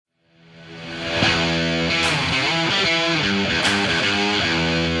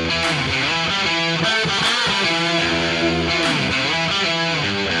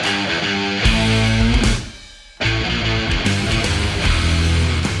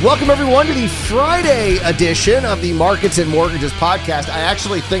Welcome, everyone, to the Friday edition of the Markets and Mortgages podcast. I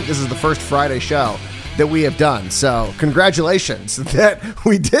actually think this is the first Friday show that we have done. So congratulations that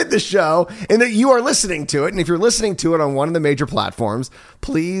we did the show and that you are listening to it. And if you're listening to it on one of the major platforms,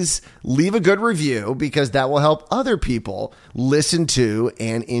 please leave a good review because that will help other people listen to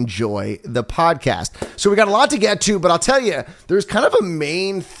and enjoy the podcast. So we got a lot to get to, but I'll tell you, there's kind of a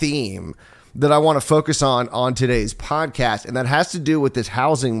main theme that I want to focus on today's podcast, and that has to do with this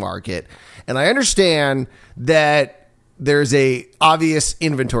housing market. And I understand that there's a obvious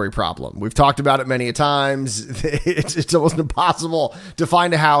inventory problem. We've talked about it many a times. It's almost impossible to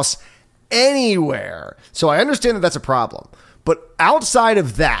find a house anywhere. So I understand that that's a problem. But outside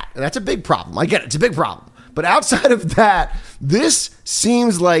of that, and that's a big problem. I get it. It's a big problem. But outside of that, this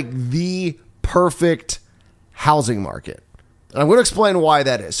seems like the perfect housing market. And I'm going to explain why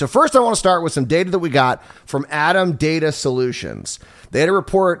that is. So first, I want to start with some data that we got from Adam Data Solutions. They had a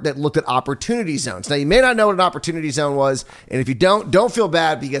report that looked at opportunity zones. Now, you may not know what an opportunity zone was, and if you don't feel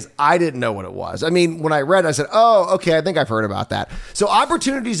bad because I didn't know what it was. I mean, when I read it, I said, oh, okay, I think I've heard about that. So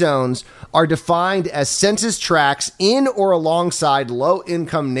opportunity zones are defined as census tracts in or alongside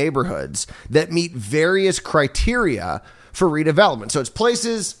low-income neighborhoods that meet various criteria for redevelopment. So it's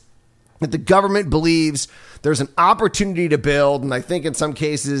places that the government believes there's an opportunity to build, and I think in some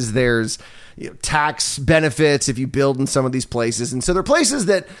cases there's tax benefits if you build in some of these places. And so they're places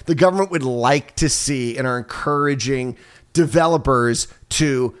that the government would like to see and are encouraging developers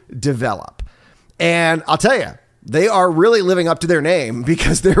to develop. And I'll tell you, they are really living up to their name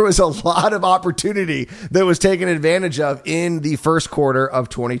because there was a lot of opportunity that was taken advantage of in the first quarter of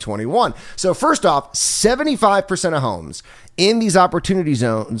 2021. So first off, 75% of homes in these opportunity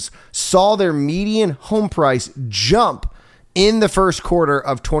zones saw their median home price jump in the first quarter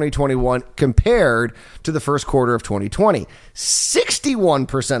of 2021 compared to the first quarter of 2020.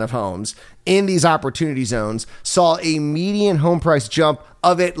 61% of homes in these opportunity zones saw a median home price jump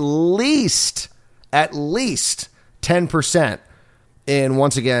of at least 10% in,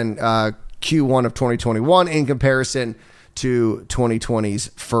 once again, Q1 of 2021 in comparison to 2020's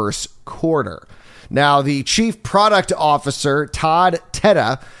first quarter. Now, the chief product officer, Todd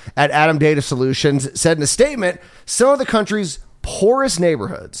Teta at Adam Data Solutions, said in a statement, some of the country's poorest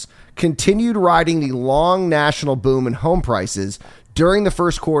neighborhoods continued riding the long national boom in home prices during the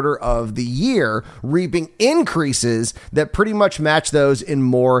first quarter of the year, reaping increases that pretty much match those in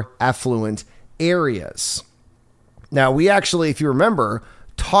more affluent areas. Now, we actually, if you remember,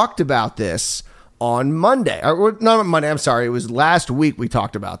 talked about this on Monday. Or not on Monday, I'm sorry. It was last week we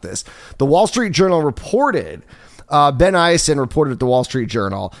talked about this. The Wall Street Journal reported, Ben Eisen reported at the Wall Street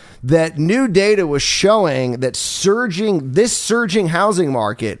Journal, that new data was showing that this surging housing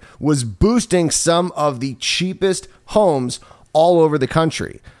market was boosting some of the cheapest homes all over the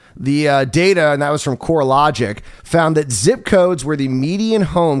country. The data, and that was from CoreLogic, found that zip codes where the median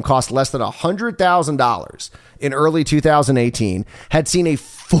home cost less than $100,000 in early 2018 had seen a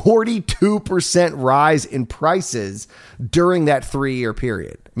 42% rise in prices during that 3-year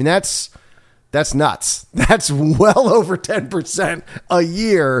period. I mean, that's nuts. That's well over 10% a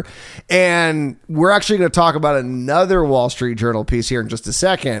year. And we're actually going to talk about another Wall Street Journal piece here in just a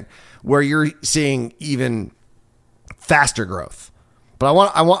second where you're seeing even faster growth. But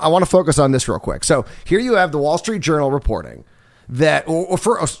I want to focus on this real quick. So here you have the Wall Street Journal reporting that,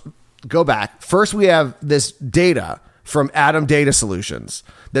 go back. First, we have this data from Adam Data Solutions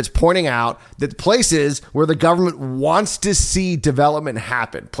that's pointing out that places where the government wants to see development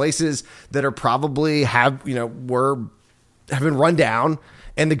happen, places that are probably have been run down,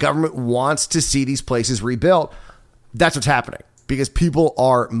 and the government wants to see these places rebuilt. That's what's happening because people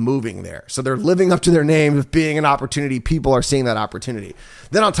are moving there. So they're living up to their name of being an opportunity. People are seeing that opportunity.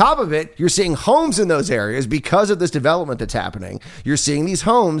 Then on top of it, you're seeing homes in those areas because of this development that's happening. You're seeing these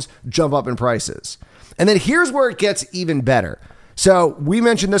homes jump up in prices. And then here's where it gets even better. So we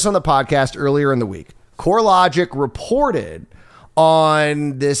mentioned this on the podcast earlier in the week. CoreLogic reported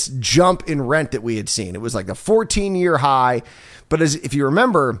on this jump in rent that we had seen. It was like a 14-year high. But if you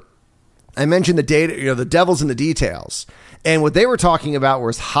remember, I mentioned the data, the devil's in the details. And what they were talking about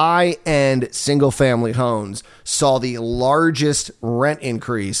was high-end single-family homes saw the largest rent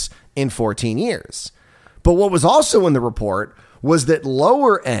increase in 14 years. But what was also in the report was that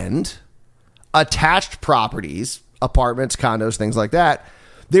lower-end attached properties, apartments, condos, things like that,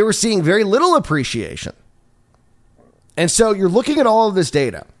 they were seeing very little appreciation. And so you're looking at all of this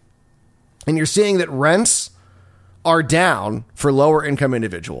data, and you're seeing that rents are down for lower-income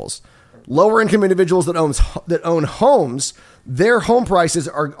individuals. Lower-income individuals that own homes, their home prices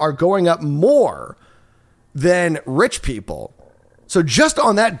are going up more than rich people. So just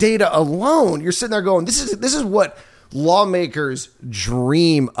on that data alone, you're sitting there going, this is what lawmakers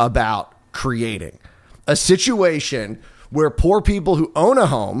dream about creating. A situation where poor people who own a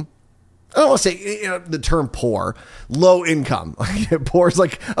home, I don't want to say the term poor, low income. Poor is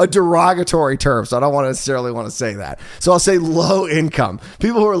like a derogatory term, so I don't necessarily want to say that. So I'll say low income.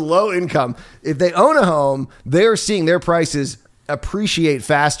 People who are low income, if they own a home, they're seeing their prices appreciate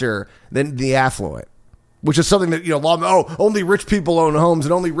faster than the affluent, which is something that, only rich people own homes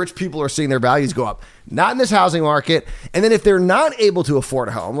and only rich people are seeing their values go up. Not in this housing market. And then if they're not able to afford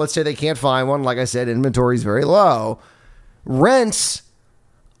a home, let's say they can't find one, like I said, inventory is very low, rents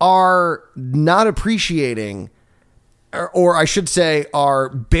are not appreciating, or I should say are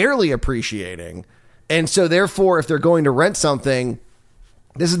barely appreciating. And so therefore, if they're going to rent something,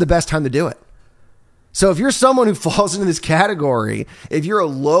 this is the best time to do it. So if you're someone who falls into this category, if you're a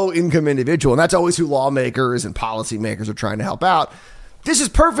low income individual, and that's always who lawmakers and policymakers are trying to help out, this is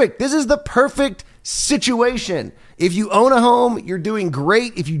perfect. This is the perfect situation. If you own a home, you're doing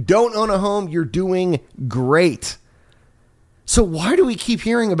great. If you don't own a home, you're doing great. So why do we keep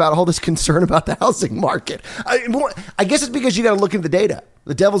hearing about all this concern about the housing market? I guess it's because you got to look at the data.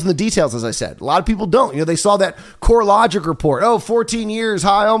 The devil's in the details, as I said. A lot of people don't. They saw that CoreLogic report. 14 years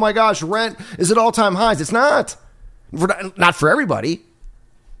high. Oh my gosh, rent is at all-time highs. It's not. Not for everybody.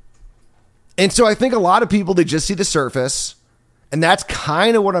 And so I think a lot of people, they just see the surface. And that's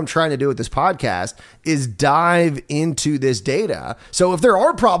kind of what I'm trying to do with this podcast, is dive into this data. So if there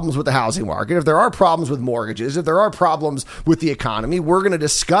are problems with the housing market, if there are problems with mortgages, if there are problems with the economy, we're going to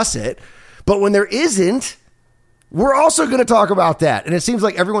discuss it. But when there isn't, we're also going to talk about that. And it seems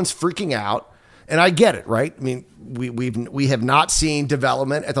like everyone's freaking out. And I get it, right? I mean, we have not seen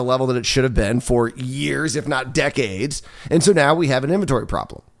development at the level that it should have been for years, if not decades. And so now we have an inventory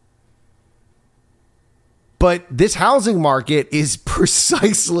problem. But this housing market is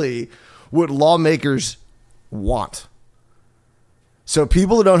precisely what lawmakers want. So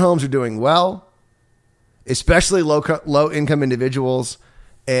people that own homes are doing well, especially low income individuals,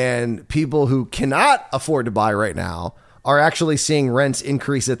 and people who cannot afford to buy right now are actually seeing rents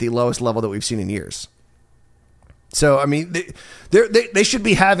increase at the lowest level that we've seen in years. So, I mean, they should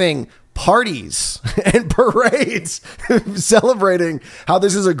be having parties and parades celebrating how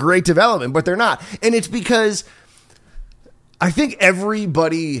this is a great development, but they're not. And it's because I think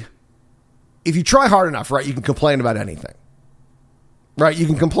everybody, if you try hard enough, right, you can complain about anything, right? You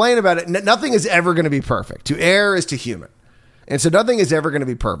can complain about it. Nothing is ever going to be perfect. To err is to human. And so nothing is ever going to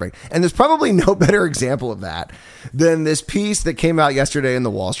be perfect. And there's probably no better example of that than this piece that came out yesterday in the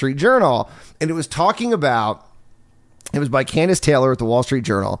Wall Street Journal. And it was talking about, it was by Candace Taylor at the Wall Street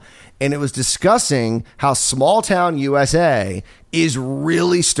Journal, and it was discussing how small town USA is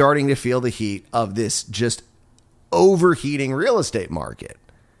really starting to feel the heat of this just overheating real estate market.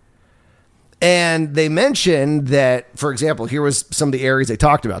 And they mentioned that, for example, here was some of the areas they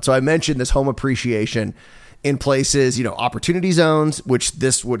talked about. So I mentioned this home appreciation in places, opportunity zones, which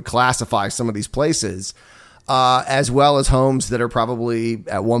this would classify some of these places, as well as homes that are probably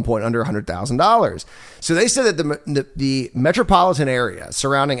at one point under $100,000. So they said that the metropolitan area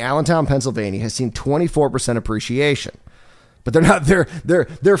surrounding Allentown, Pennsylvania, has seen 24% appreciation. But they're not.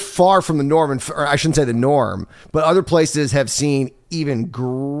 They're far from the norm, or I shouldn't say the norm. But other places have seen even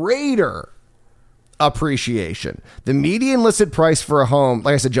greater appreciation. The median listed price for a home,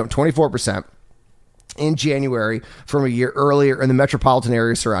 like I said, jumped 24% in January from a year earlier in the metropolitan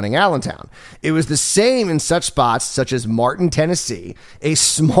area surrounding Allentown. It was the same in such spots such as Martin, Tennessee, a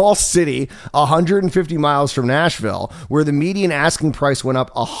small city 150 miles from Nashville, where the median asking price went up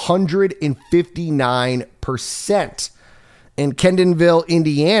 159%. In Kendonville,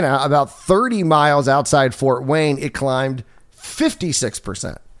 Indiana, about 30 miles outside Fort Wayne, it climbed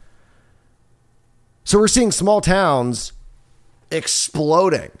 56%. So we're seeing small towns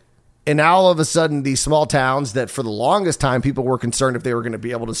exploding. And now all of a sudden, these small towns that for the longest time, people were concerned if they were going to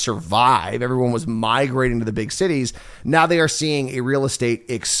be able to survive. Everyone was migrating to the big cities. Now they are seeing a real estate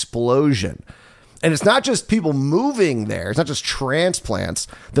explosion. And it's not just people moving there. It's not just transplants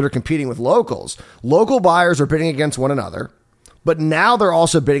that are competing with locals. Local buyers are bidding against one another. But now they're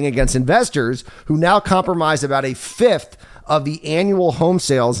also bidding against investors who now comprise about a fifth of the annual home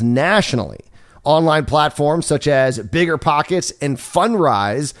sales nationally. Online platforms such as BiggerPockets and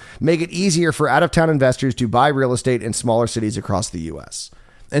Fundrise make it easier for out-of-town investors to buy real estate in smaller cities across the U.S.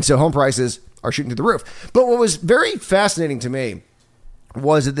 And so home prices are shooting through the roof. But what was very fascinating to me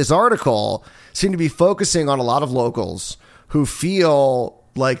was that this article seemed to be focusing on a lot of locals who feel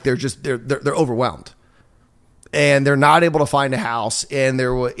like they're overwhelmed. And they're not able to find a house. And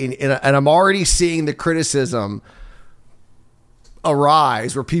I'm already seeing the criticism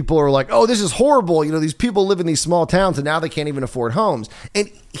arise where people are like, oh, this is horrible. You know, these people live in these small towns and now they can't even afford homes.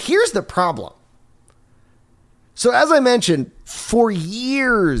 And here's the problem. So as I mentioned, for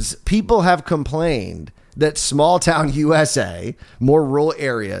years, people have complained that small town USA, more rural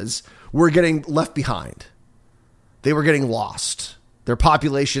areas, were getting left behind. They were getting lost. Their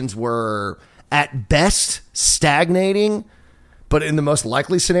populations were at best stagnating, but in the most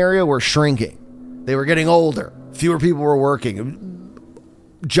likely scenario, were shrinking. They were getting older. Fewer people were working.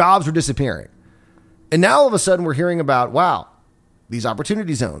 Jobs were disappearing. And now all of a sudden we're hearing about, wow, these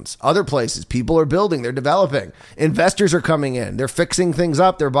opportunity zones, other places, people are building, they're developing, investors are coming in, they're fixing things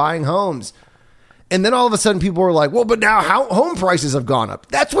up, they're buying homes. And then all of a sudden people are like, well, but now how home prices have gone up.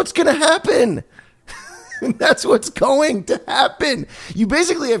 That's what's going to happen. That's what's going to happen. You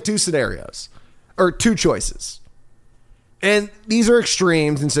basically have two scenarios or two choices. And these are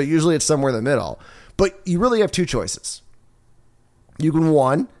extremes. And so usually it's somewhere in the middle, but you really have two choices. You can,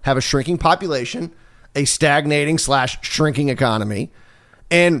 one, have a shrinking population, a stagnating / shrinking economy,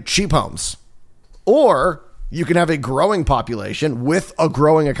 and cheap homes. Or you can have a growing population with a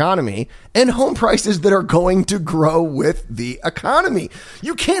growing economy and home prices that are going to grow with the economy.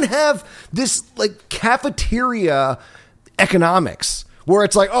 You can't have this like cafeteria economics where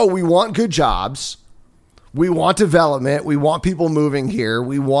it's like, oh, we want good jobs. We want development. We want people moving here.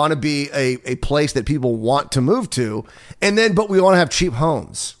 We want to be a place that people want to move to. And then, but we want to have cheap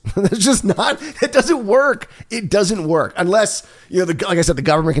homes. That's just not, it doesn't work. It doesn't work unless, you know, like I said, the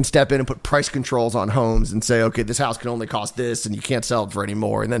government can step in and put price controls on homes and say, okay, this house can only cost this and you can't sell it for any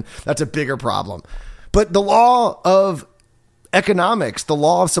more. And then that's a bigger problem. But the law of economics, the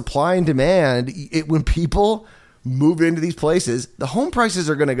law of supply and demand, when people move into these places, the home prices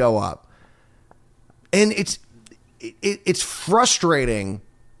are going to go up. And it's frustrating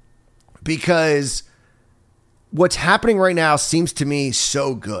because what's happening right now seems to me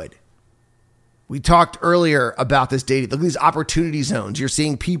so good. We talked earlier about this data. Look at these opportunity zones. You're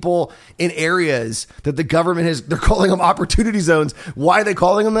seeing people in areas that the government they're calling them opportunity zones. Why are they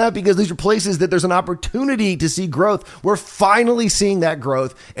calling them that? Because these are places that there's an opportunity to see growth. We're finally seeing that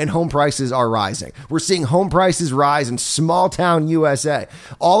growth and home prices are rising. We're seeing home prices rise in small town USA.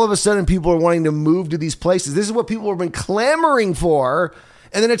 All of a sudden, people are wanting to move to these places. This is what people have been clamoring for.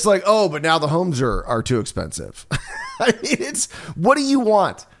 And then it's like, oh, but now the homes are too expensive. I mean, what do you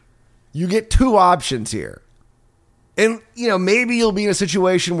want? You get two options here. And, you know, maybe you'll be in a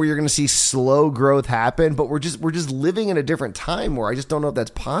situation where you're going to see slow growth happen, but we're just living in a different time where I just don't know if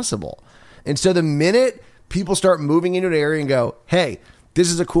that's possible. And so the minute people start moving into an area and go, hey, this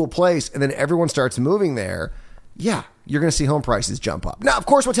is a cool place, and then everyone starts moving there, yeah, you're going to see home prices jump up. Now, of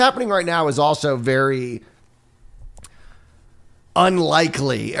course, what's happening right now is also very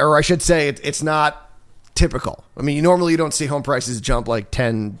unlikely, or I should say it's not typical. I mean, normally you don't see home prices jump like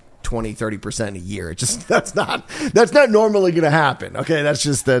 10, 20, 30% a year. That's not normally going to happen. Okay.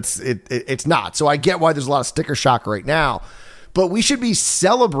 It's not. So I get why there's a lot of sticker shock right now, but we should be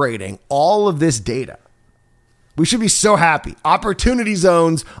celebrating all of this data. We should be so happy. Opportunity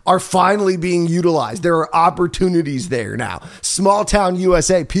zones are finally being utilized. There are opportunities there now. Small town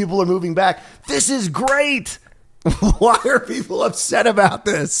USA, people are moving back. This is great. Why are people upset about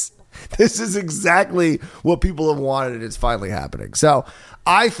this? This is exactly what people have wanted, and it's finally happening. So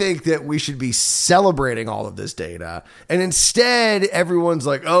I think that we should be celebrating all of this data. And instead, everyone's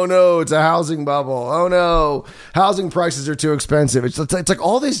like, oh no, it's a housing bubble. Oh no, housing prices are too expensive. It's like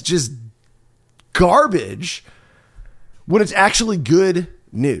all this just garbage when it's actually good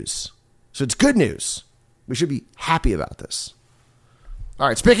news. So it's good news. We should be happy about this. All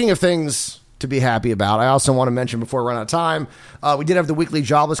right, speaking of things to be happy about, I also want to mention before we run out of time, we did have the weekly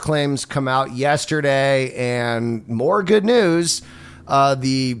jobless claims come out yesterday, and more good news.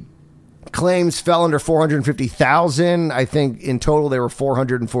 The claims fell under 450,000. I think in total they were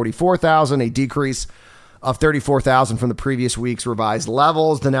 444,000, a decrease of 34,000 from the previous week's revised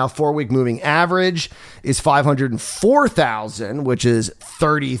levels. The now 4-week moving average is 504,000, which is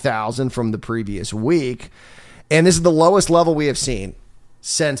 30,000 from the previous week. And this is the lowest level we have seen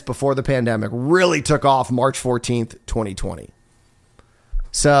since before the pandemic really took off March 14th, 2020.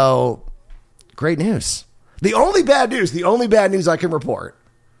 So great news. The only bad news I can report,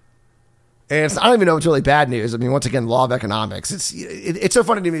 and I don't even know if it's really bad news. I mean, once again, law of economics. It's so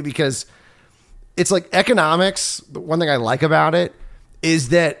funny to me because it's like economics. The one thing I like about it is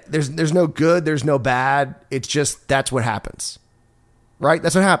that there's no good, there's no bad. It's just, that's what happens, right?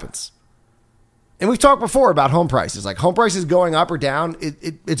 That's what happens. And we've talked before about home prices, like home prices going up or down.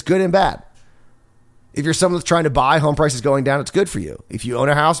 It's good and bad. If you're someone that's trying to buy, home prices going down, it's good for you. If you own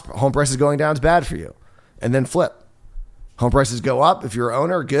a house, home prices going down is bad for you. And then flip. Home prices go up. If you're an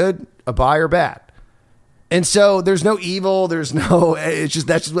owner, good, a buyer, bad. And so there's no evil. There's no, it's just,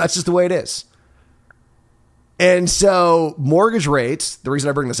 that's just the way it is. And so mortgage rates, the reason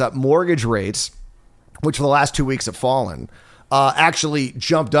I bring this up, mortgage rates, which for the last 2 weeks have fallen, actually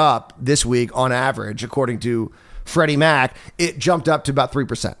jumped up this week on average, according to Freddie Mac. It jumped up to about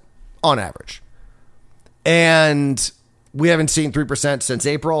 3% on average. And we haven't seen 3% since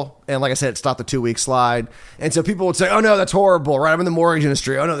April. And like I said, it stopped the 2-week slide. And so people would say, oh, no, that's horrible, right? I'm in the mortgage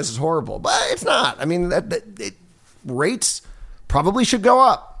industry. Oh, no, this is horrible. But it's not. I mean, rates probably should go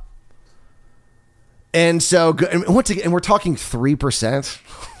up. And so, and once again, we're talking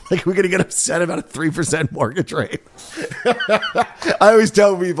 3%. Like, we're going to get upset about a 3% mortgage rate. I always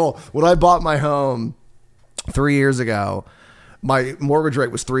tell people, when I bought my home 3 years ago, my mortgage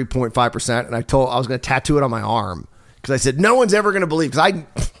rate was 3.5%. And I was going to tattoo it on my arm. Because I said, no one's ever going to believe. Because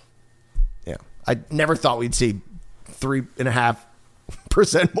I never thought we'd see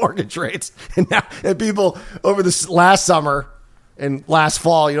 3.5% mortgage rates. And now, and people over this last summer and last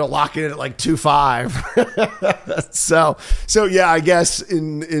fall, locking it at like 2.5. So yeah, I guess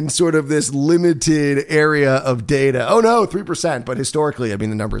in sort of this limited area of data, oh no, 3%. But historically, I mean,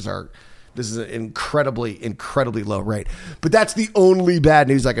 the numbers this is an incredibly, incredibly low rate. But that's the only bad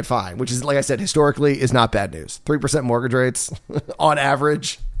news I could find, which is, like I said, historically is not bad news. 3% mortgage rates on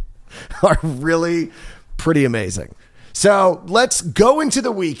average are really pretty amazing. So let's go into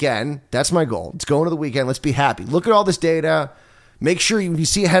the weekend. That's my goal. Let's go into the weekend. Let's be happy. Look at all this data. Make sure if you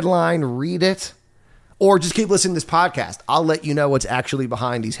see a headline, read it, or just keep listening to this podcast. I'll let you know what's actually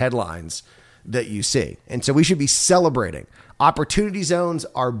behind these headlines that you see. And so we should be celebrating. Opportunity zones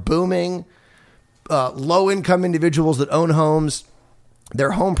are booming. Low-income individuals that own homes,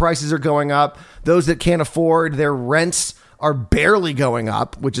 their home prices are going up. Those that can't afford, their rents are barely going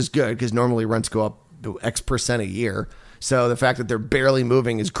up, which is good because normally rents go up X% a year. So the fact that they're barely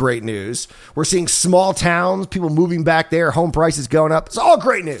moving is great news. We're seeing small towns, people moving back there, home prices going up. It's all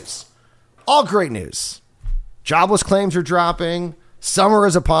great news. All great news. Jobless claims are dropping. Summer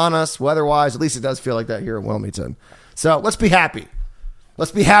is upon us, weather-wise. At least it does feel like that here in Wilmington. So let's be happy.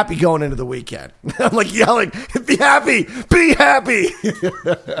 Let's be happy going into the weekend. I'm like yelling, be happy, be happy.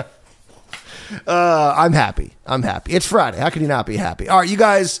 I'm happy. I'm happy. It's Friday. How can you not be happy? All right, you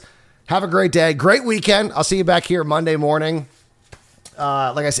guys have a great day. Great weekend. I'll see you back here Monday morning.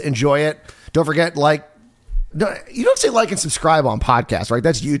 Like I said, enjoy it. Don't forget, you don't say like and subscribe on podcasts, right?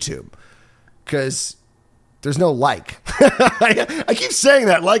 That's YouTube. Because there's no like. I keep saying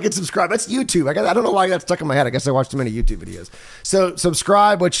that, like and subscribe. That's YouTube. I don't know why that's stuck in my head. I guess I watched too many YouTube videos. So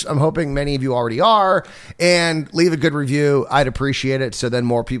subscribe, which I'm hoping many of you already are, and leave a good review. I'd appreciate it so then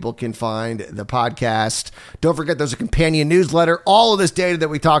more people can find the podcast. Don't forget there's a companion newsletter. All of this data that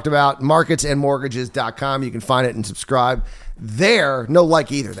we talked about, marketsandmortgages.com. You can find it and subscribe there. No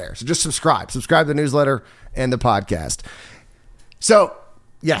like either there. So just subscribe. Subscribe to the newsletter and the podcast. So,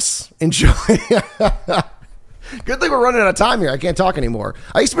 yes, enjoy. Good thing we're running out of time here. I can't talk anymore.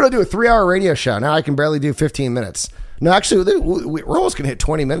 I used to be able to do a 3-hour radio show. Now I can barely do 15 minutes. No, actually, we're almost going to hit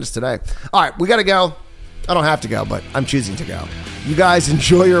 20 minutes today. All right, we got to go. I don't have to go, but I'm choosing to go. You guys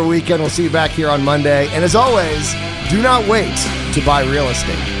enjoy your weekend. We'll see you back here on Monday. And as always, do not wait to buy real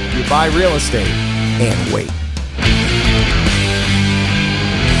estate. You buy real estate and wait.